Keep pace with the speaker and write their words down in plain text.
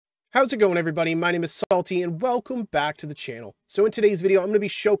How's it going, everybody? My name is Salty and welcome back to the channel. So in today's video, I'm going to be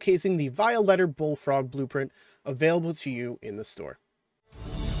showcasing the Violetter Bullfrog blueprint available to you in the store.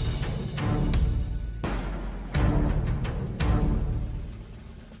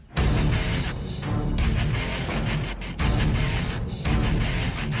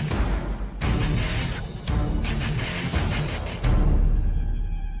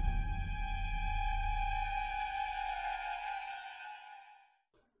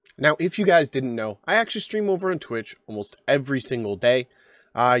 Now, if you guys didn't know, I actually stream over on Twitch almost every single day.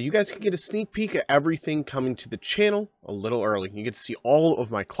 You guys can get a sneak peek at everything coming to the channel a little early. You get to see all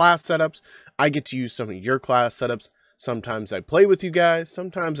of my class setups. I get to use some of your class setups. Sometimes I play with you guys.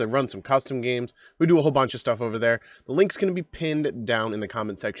 Sometimes I run some custom games. We do a whole bunch of stuff over there. The link's going to be pinned down in the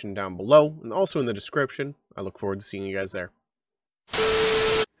comment section down below and also in the description. I look forward to seeing you guys there.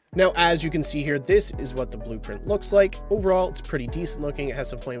 Now, as you can see here, this is what the blueprint looks like. Overall, it's pretty decent looking. It has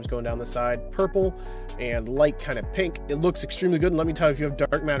some flames going down the side, purple and light kind of pink. It looks extremely good. And let me tell you, if you have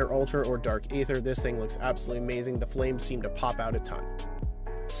Dark Matter Ultra or Dark Aether, this thing looks absolutely amazing. The flames seem to pop out a ton.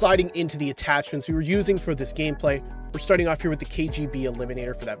 Sliding into the attachments we were using for this gameplay, we're starting off here with the KGB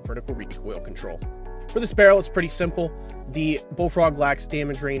Eliminator for that vertical recoil control. For this barrel, it's pretty simple. The Bullfrog lacks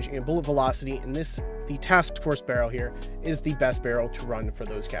damage range and bullet velocity, and the Task Force barrel here is the best barrel to run for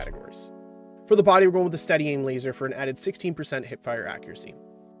those categories. For the body, we're going with the Steady Aim Laser for an added 16% hipfire accuracy.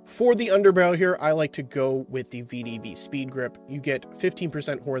 For the underbarrel here, I like to go with the VDV Speed Grip. You get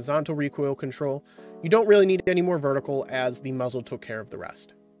 15% horizontal recoil control. You don't really need any more vertical, as the muzzle took care of the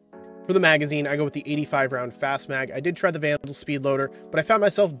rest. For the magazine, I go with the 85 round fast mag. I did try the Vandal speed loader, but I found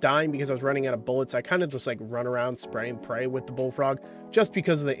myself dying because I was running out of bullets. I kind of just like run around, spray and pray with the Bullfrog just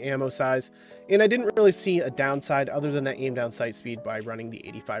because of the ammo size. And I didn't really see a downside other than that aim down sight speed by running the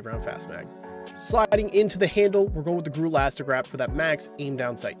 85 round fast mag. Sliding into the handle, we're going with the Gruul Elastigwrap for that max aim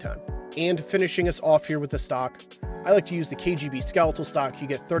down sight time. And finishing us off here with the stock, I like to use the KGB Skeletal stock. You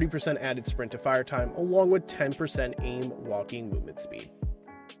get 30% added sprint to fire time along with 10% aim walking movement speed.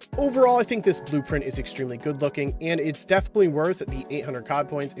 Overall, I think this blueprint is extremely good looking, and it's definitely worth the 800 COD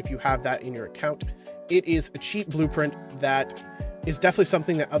points if you have that in your account. It is a cheap blueprint that is definitely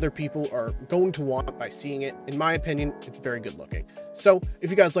something that other people are going to want by seeing it. In my opinion, it's very good looking. So if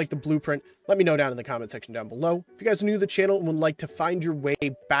you guys like the blueprint, let me know down in the comment section down below. If you guys are new to the channel and would like to find your way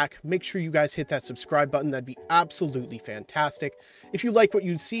back, make sure you guys hit that subscribe button. That'd be absolutely fantastic. If you like what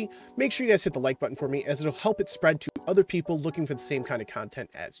you see, make sure you guys hit the like button for me, as it'll help it spread to other people looking for the same kind of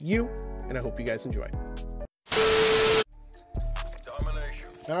content as you. And I hope you guys enjoy.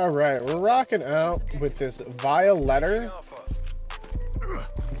 All right, we're rocking out with this Violetter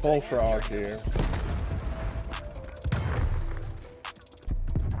Bullfrog here.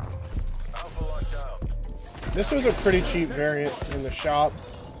 This was a pretty cheap variant in the shop.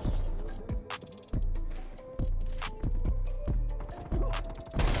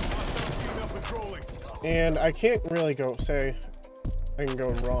 And I can't really say I can go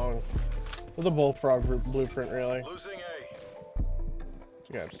wrong with the Bullfrog blueprint, really.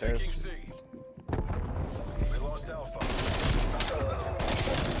 Yeah, upstairs.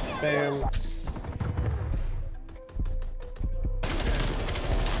 Bam.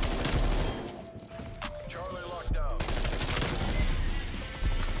 Charlie locked down.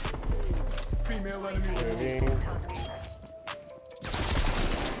 Female enemy moving.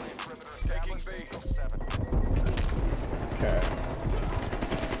 Taking B. Okay.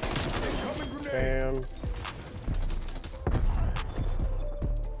 Bam.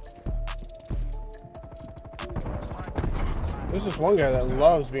 There's this one guy that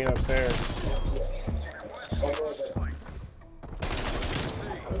loves being upstairs.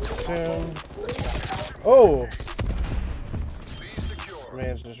 Oh!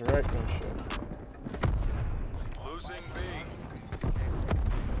 Man's just wrecked my shit. Losing B.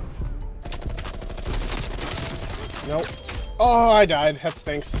 Nope. Oh, I died. That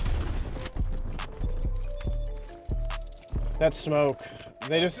stinks. That smoke.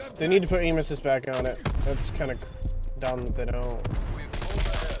 They need to put aim assist back on it. That's kind of dumb that they don't.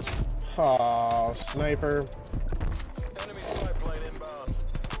 Oh, sniper. Enemy spy plane inbound.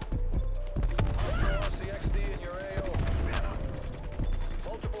 RCXD in your AO.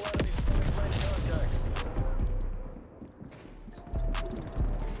 Multiple enemy spy plane contacts.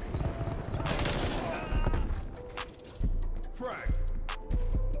 Frag.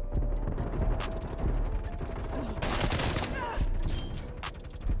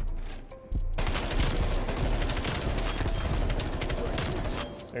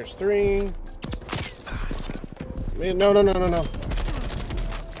 There's three. No.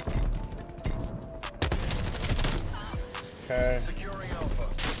 Okay. Securing Alpha.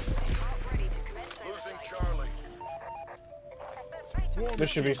 There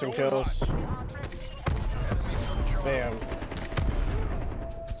should be some kills. Bam.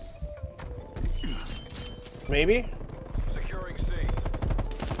 Maybe? Securing C.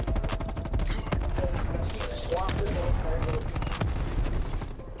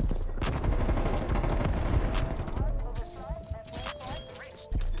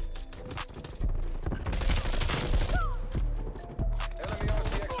 Enemy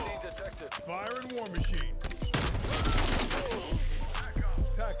RCXD detected. Fire and war machine.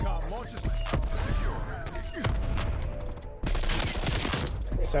 TACCOM launches. Secure.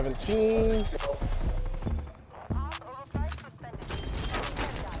 17.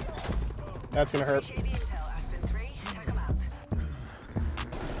 That's gonna hurt.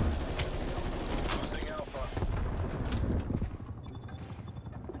 Losing Alpha.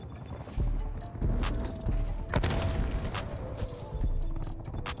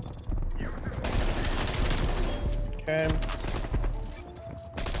 Okay.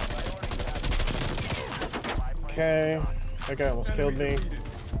 Okay. That guy almost killed me.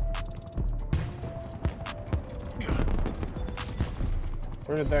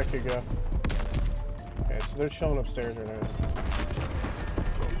 Where did that kid go? Okay, so they're chilling upstairs right now.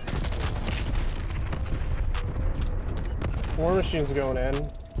 War machine's going in.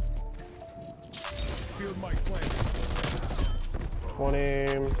 Field mic planted.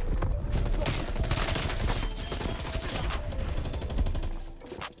 20.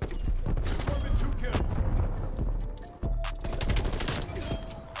 Deployment 2 kills.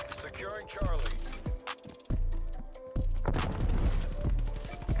 Securing Charlie.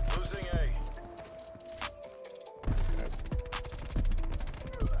 Losing A.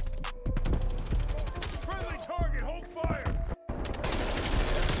 Friendly target, hold fire.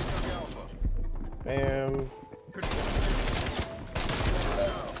 Enemy took Alpha. Bam.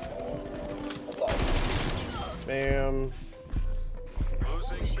 Bam.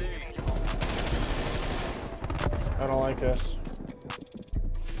 Losing B. I don't like this.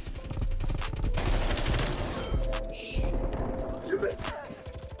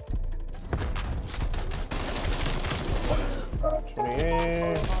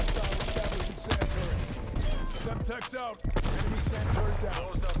 Semtex out. Enemy sanitary down.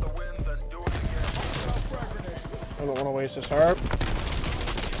 Close out the wind, then do it again. Frag grenade. I don't want to waste this harp.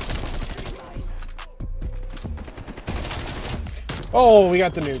 Oh, we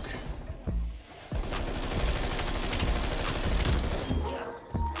got the nuke.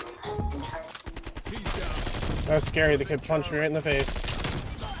 He's down. That was scary. The kid punched me right in the face.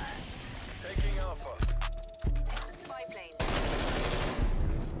 Taking Alpha.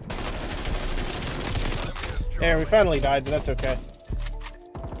 There, we finally died, but that's okay.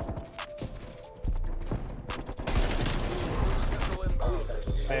 Cruise missile inbound.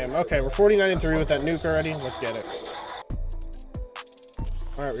 Bam. Okay, we're 49-3 with that nuke already. Let's get it.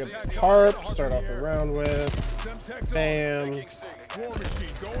 Alright, we got the harp. Start off the round with. Semtex out. Bam. Taking C. War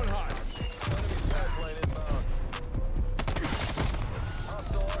machine going high. Enemy spy plane inbound.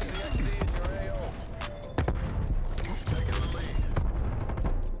 Hostile RCXD in your AO. Taking the lead.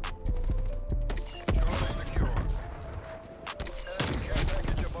 Charlie secure. Enemy care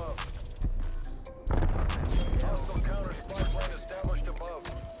package above. Hostile counter spy plane established above.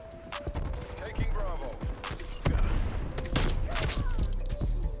 Taking Bravo.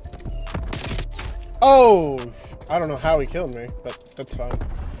 Oh! I don't know how he killed me, but that's fine.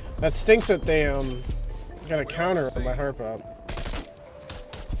 That stinks that they, got a counter on my harp up.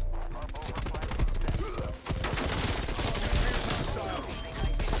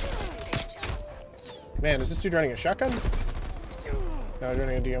 Man, is this dude running a shotgun? No, he's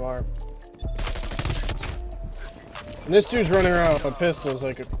running a DMR. And this dude's running around with a pistol is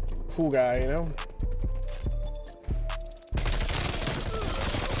like a cool guy, you know?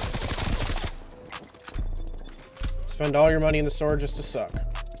 Spend all your money in the store just to suck.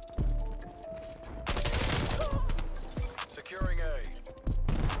 Securing A.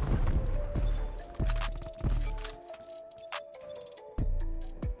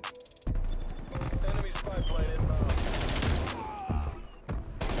 Enemy spy plane inbound.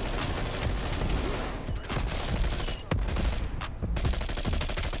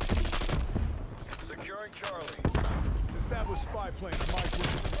 Securing Charlie. Establish spy plane on my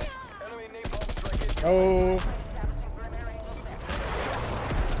grid. Enemy napalm strike in. Oh,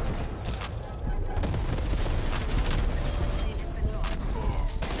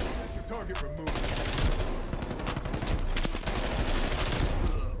 Target removed.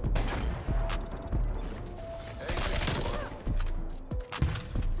 A secure.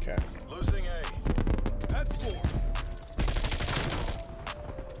 okay. Losing A. That's 4.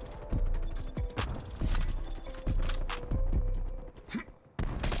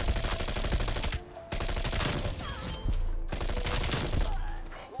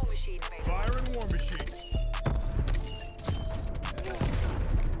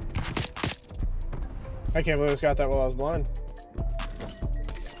 I can't believe I just got that while I was blind.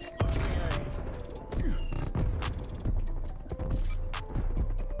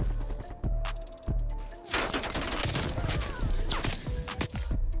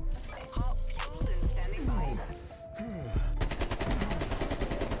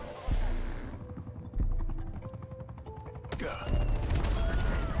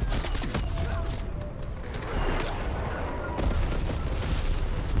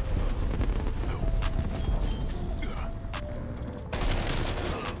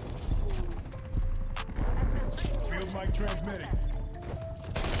 Field mic transmitting.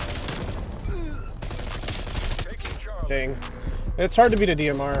 Taking Charlie. Dang. It's hard to beat a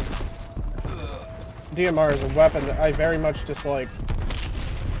DMR. DMR is a weapon that I very much dislike.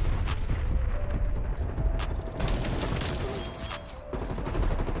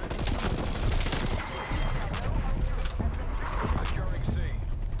 Securing C.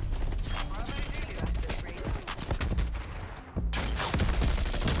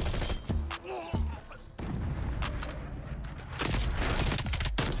 All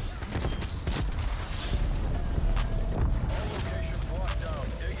locations locked down.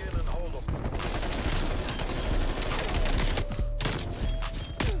 Dig in and hold them.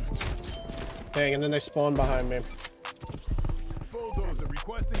 Dang, and then they spawn behind me. Bulldozer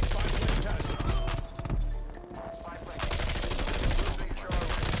requesting spy plane test. Losing Charlie.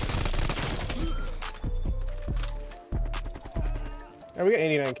 Yeah, we got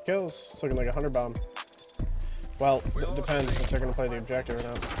 89 kills. It's looking like a 100 bomb. Well, it depends if they're going to play the objective or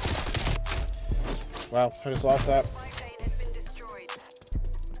not. Wow, I just lost that.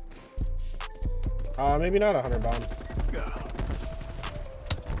 Maybe not a 100 bomb.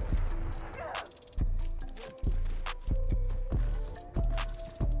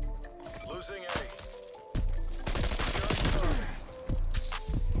 Losing A.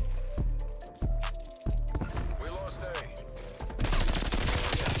 We lost A.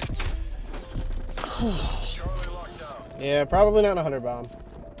 Charlie locked down. Yeah, probably not a 100 bomb.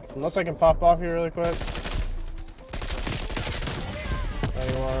 Unless I can pop off here really quick.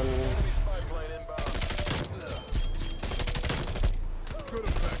 91. Enemy spy plane inbound. Good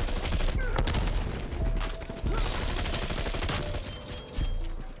effect.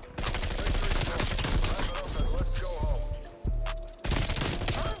 Let's go home.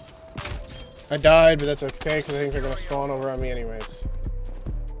 I died, but that's okay because I think they're going to spawn over on me anyways.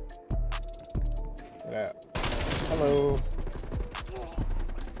 Look at that. Hello.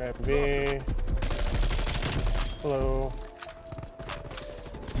 Grab B. Hello.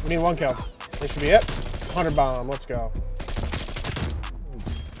 We need 1 kill. This should be it. 100 bomb. Let's go.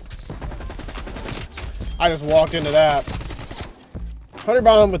 I just walked into that. 100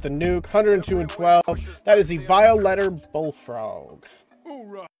 bomb with the nuke. 102 and 12. That is the Violetter Bullfrog.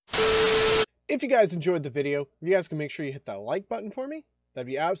 Hoorah. If you guys enjoyed the video, if you guys can make sure you hit that like button for me, that'd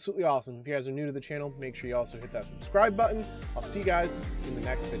be absolutely awesome. If you guys are new to the channel, make sure you also hit that subscribe button. I'll see you guys in the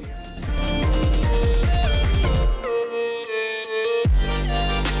next video.